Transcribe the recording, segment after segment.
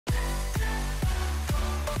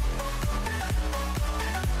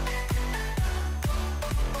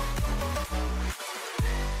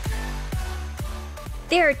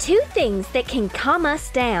There are two things that can calm us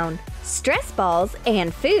down: stress balls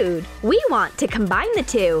and food. We want to combine the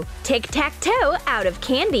two. Tic-tac-toe out of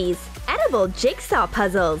candies, edible jigsaw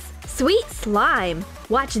puzzles, sweet slime.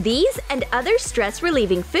 Watch these and other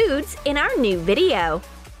stress-relieving foods in our new video.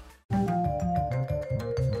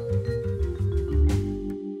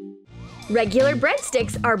 Regular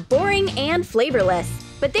breadsticks are boring and flavorless,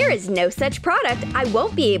 but there is no such product I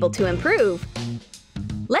won't be able to improve.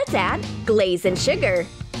 Let's add glaze and sugar.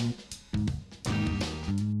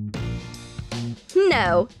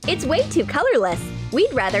 No, it's way too colorless.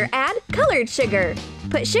 We'd rather add colored sugar.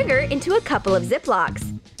 Put sugar into a couple of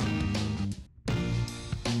Ziplocs.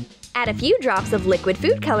 Add a few drops of liquid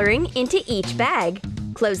food coloring into each bag.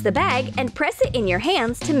 Close the bag and press it in your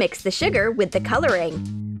hands to mix the sugar with the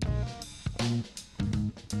coloring.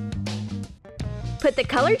 Put the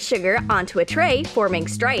colored sugar onto a tray, forming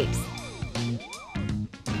stripes.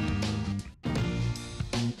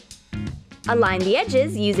 Align the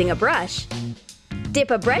edges using a brush.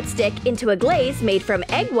 Dip a breadstick into a glaze made from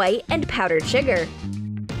egg white and powdered sugar.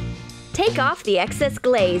 Take off the excess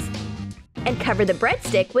glaze and cover the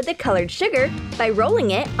breadstick with the colored sugar by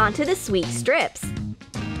rolling it onto the sweet strips.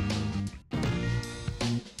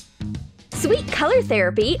 Sweet color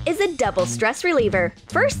therapy is a double stress reliever.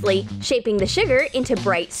 Firstly, shaping the sugar into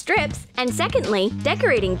bright strips, and secondly,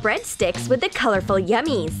 decorating breadsticks with the colorful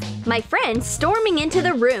yummies. My friend's storming into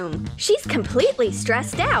the room. She's completely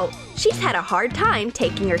stressed out. She's had a hard time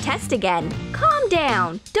taking her test again. Calm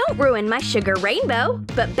down. Don't ruin my sugar rainbow.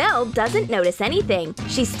 But Belle doesn't notice anything.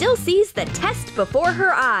 She still sees the test before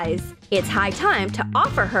her eyes. It's high time to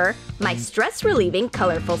offer her my stress-relieving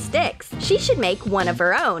colorful sticks. She should make one of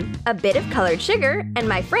her own. A bit of colored sugar, and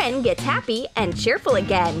my friend gets happy and cheerful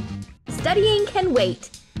again. Studying can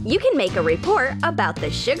wait. You can make a report about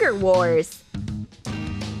the sugar wars.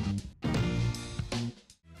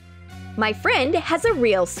 My friend has a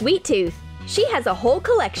real sweet tooth. She has a whole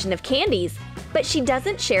collection of candies, but she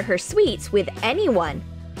doesn't share her sweets with anyone.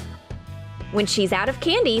 When she's out of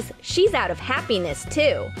candies, she's out of happiness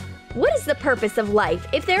too. What is the purpose of life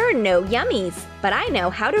if there are no yummies? But I know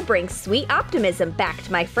how to bring sweet optimism back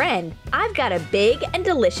to my friend. I've got a big and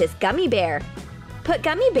delicious gummy bear. Put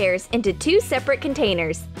gummy bears into two separate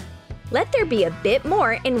containers. Let there be a bit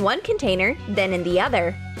more in one container than in the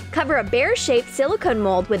other. Cover a bear-shaped silicone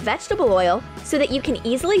mold with vegetable oil so that you can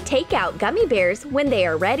easily take out gummy bears when they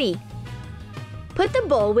are ready. Put the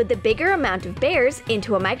bowl with the bigger amount of bears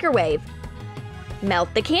into a microwave.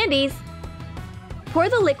 Melt the candies. Pour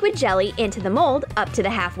the liquid jelly into the mold up to the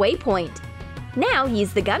halfway point. Now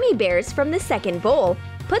use the gummy bears from the second bowl.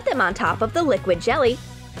 Put them on top of the liquid jelly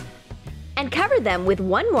and cover them with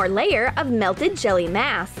one more layer of melted jelly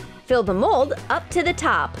mass. Fill the mold up to the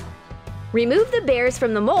top. Remove the bears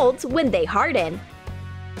from the molds when they harden.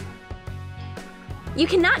 You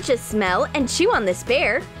cannot just smell and chew on this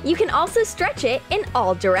bear, you can also stretch it in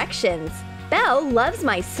all directions. Belle loves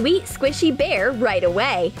my sweet, squishy bear right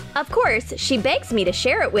away. Of course, she begs me to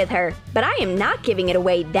share it with her, but I am not giving it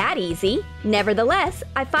away that easy. Nevertheless,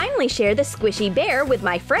 I finally share the squishy bear with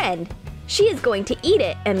my friend. She is going to eat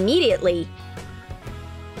it immediately.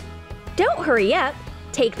 Don't hurry up.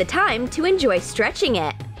 Take the time to enjoy stretching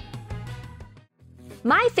it.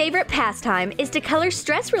 My favorite pastime is to color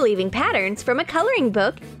stress-relieving patterns from a coloring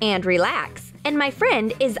book and relax. And my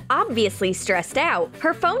friend is obviously stressed out.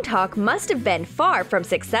 Her phone talk must have been far from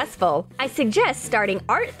successful. I suggest starting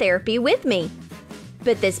art therapy with me.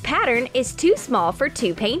 But this pattern is too small for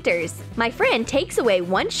two painters. My friend takes away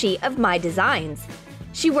one sheet of my designs.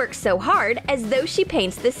 She works so hard as though she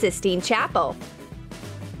paints the Sistine Chapel.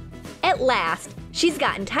 At last, she's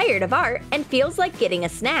gotten tired of art and feels like getting a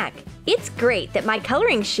snack. It's great that my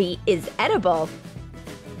coloring sheet is edible.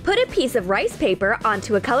 Put a piece of rice paper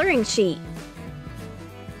onto a coloring sheet.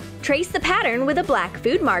 Trace the pattern with a black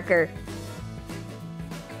food marker.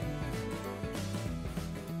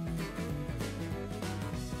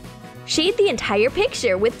 Shade the entire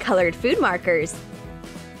picture with colored food markers.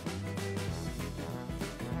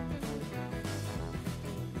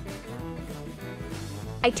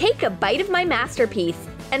 I take a bite of my masterpiece,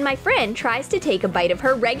 and my friend tries to take a bite of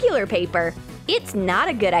her regular paper. It's not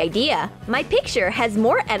a good idea. My picture has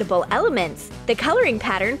more edible elements. The coloring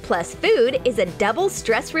pattern plus food is a double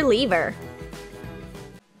stress reliever.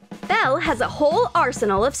 Belle has a whole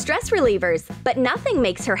arsenal of stress relievers, but nothing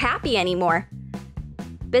makes her happy anymore.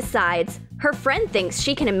 Besides, her friend thinks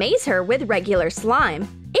she can amaze her with regular slime.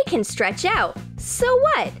 It can stretch out. So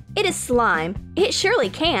what? It is slime. It surely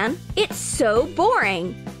can. It's so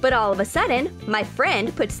boring. But all of a sudden, my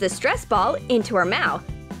friend puts the stress ball into her mouth.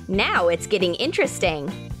 Now it's getting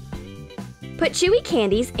interesting. Put Chewy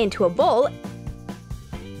candies into a bowl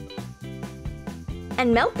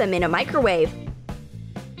and melt them in a microwave.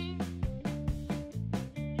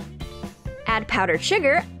 Add powdered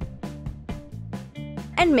sugar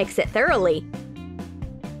and mix it thoroughly.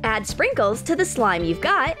 Add sprinkles to the slime you've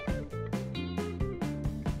got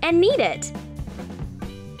and knead it.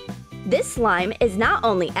 This slime is not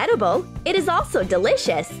only edible, it is also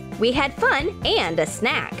delicious. We had fun and a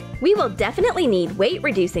snack. We will definitely need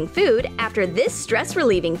weight-reducing food after this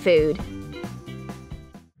stress-relieving food.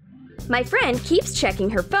 My friend keeps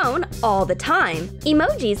checking her phone all the time.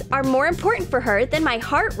 Emojis are more important for her than my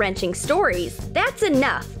heart-wrenching stories. That's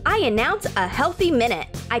enough. I announce a healthy minute.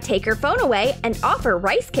 I take her phone away and offer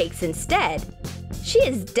rice cakes instead. She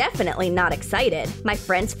is definitely not excited. My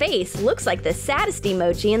friend's face looks like the saddest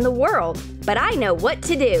emoji in the world. But I know what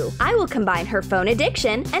to do. I will combine her phone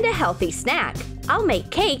addiction and a healthy snack. I'll make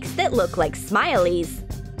cakes that look like smileys.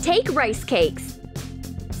 Take rice cakes.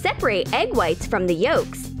 Separate egg whites from the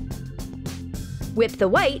yolks. Whip the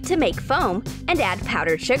white to make foam and add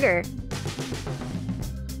powdered sugar.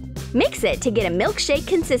 Mix it to get a milkshake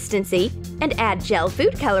consistency and add gel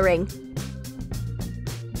food coloring.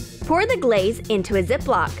 Pour the glaze into a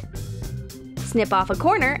Ziploc. Snip off a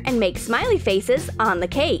corner and make smiley faces on the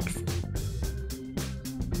cakes.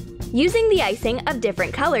 Using the icing of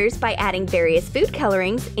different colors by adding various food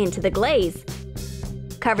colorings into the glaze.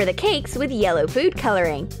 Cover the cakes with yellow food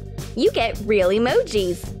coloring. You get real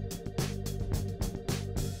emojis.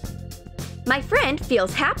 My friend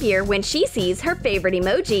feels happier when she sees her favorite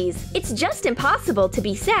emojis. It's just impossible to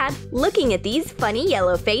be sad looking at these funny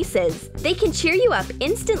yellow faces. They can cheer you up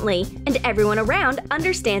instantly, and everyone around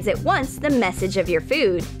understands at once the message of your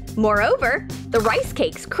food. Moreover, the rice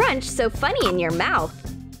cakes crunch so funny in your mouth.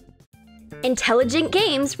 Intelligent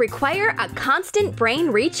games require a constant brain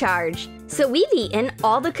recharge. So we've eaten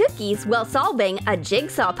all the cookies while solving a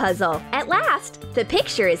jigsaw puzzle. At last, the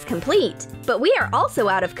picture is complete. But we are also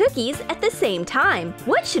out of cookies at the same time.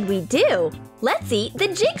 What should we do? Let's eat the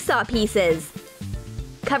jigsaw pieces.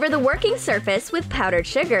 Cover the working surface with powdered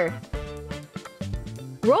sugar.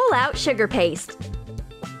 Roll out sugar paste.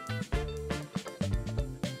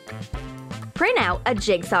 Print out a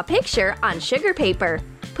jigsaw picture on sugar paper.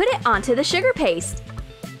 Put it onto the sugar paste.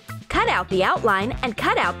 Cut out the outline and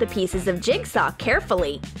cut out the pieces of jigsaw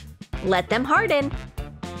carefully. Let them harden.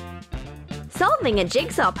 Solving a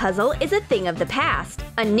jigsaw puzzle is a thing of the past.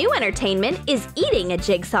 A new entertainment is eating a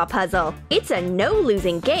jigsaw puzzle. It's a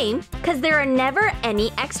no-losing game because there are never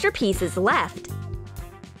any extra pieces left.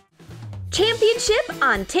 Championship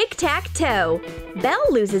on Tic-Tac-Toe.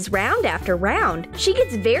 Belle loses round after round. She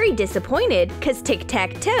gets very disappointed because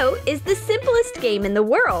Tic-Tac-Toe is the simplest game in the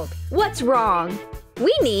world. What's wrong?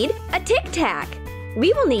 We need a Tic Tac.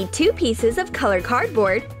 We will need 2 pieces of colored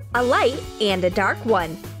cardboard, a light and a dark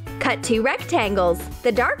one. Cut 2 rectangles.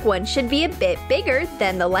 The dark one should be a bit bigger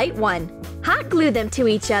than the light one. Hot glue them to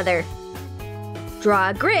each other. Draw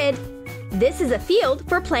a grid. This is a field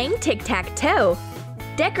for playing tic-tac-toe.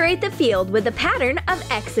 Decorate the field with a pattern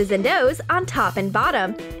of X's and O's on top and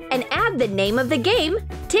bottom, and add the name of the game,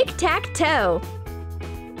 Tic-Tac-Toe.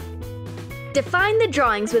 Define the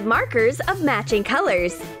drawings with markers of matching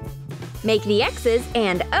colors. Make the X's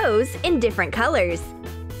and O's in different colors.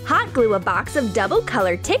 Hot glue a box of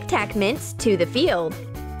double-colored Tic Tac mints to the field.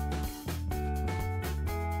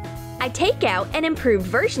 I take out an improved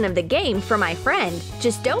version of the game for my friend.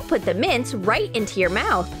 Just don't put the mints right into your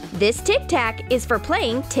mouth. This Tic Tac is for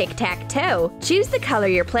playing tic-tac-toe. Choose the color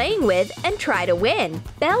you're playing with and try to win.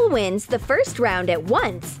 Belle wins the first round at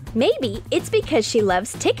once. Maybe it's because she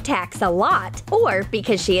loves Tic Tacs a lot, or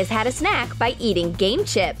because she has had a snack by eating game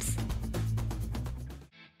chips.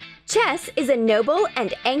 Chess is a noble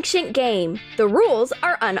and ancient game. The rules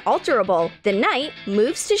are unalterable. The knight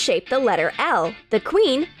moves to shape the letter L. The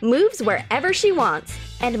queen moves wherever she wants.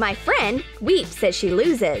 And my friend weeps as she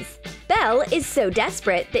loses. Belle is so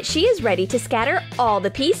desperate that she is ready to scatter all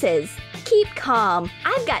the pieces. Keep calm.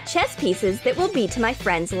 I've got chess pieces that will be to my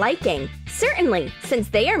friend's liking. Certainly, since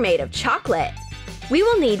they are made of chocolate. We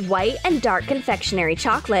will need white and dark confectionery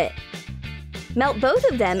chocolate. Melt both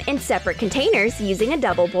of them in separate containers using a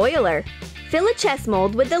double boiler. Fill a chess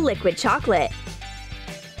mold with the liquid chocolate.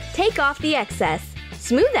 Take off the excess.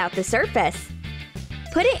 Smooth out the surface.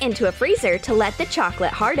 Put it into a freezer to let the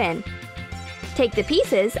chocolate harden. Take the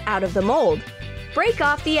pieces out of the mold. Break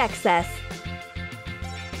off the excess.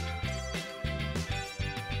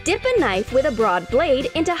 Dip a knife with a broad blade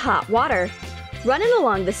into hot water. Run it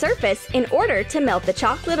along the surface in order to melt the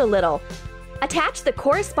chocolate a little. Attach the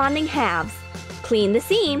corresponding halves. Clean the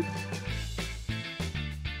seam.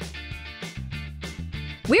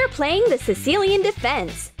 We're playing the Sicilian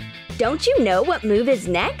defense. Don't you know what move is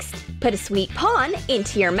next? Put a sweet pawn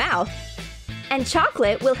into your mouth. And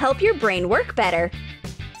chocolate will help your brain work better.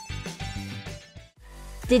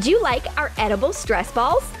 Did you like our edible stress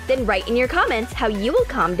balls? Then write in your comments how you will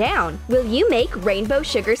calm down. Will you make rainbow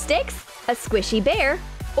sugar sticks, a squishy bear,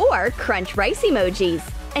 or crunch rice emojis?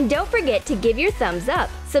 And don't forget to give your thumbs up,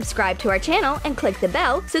 subscribe to our channel, and click the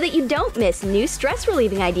bell so that you don't miss new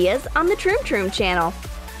stress-relieving ideas on the Troom Troom channel.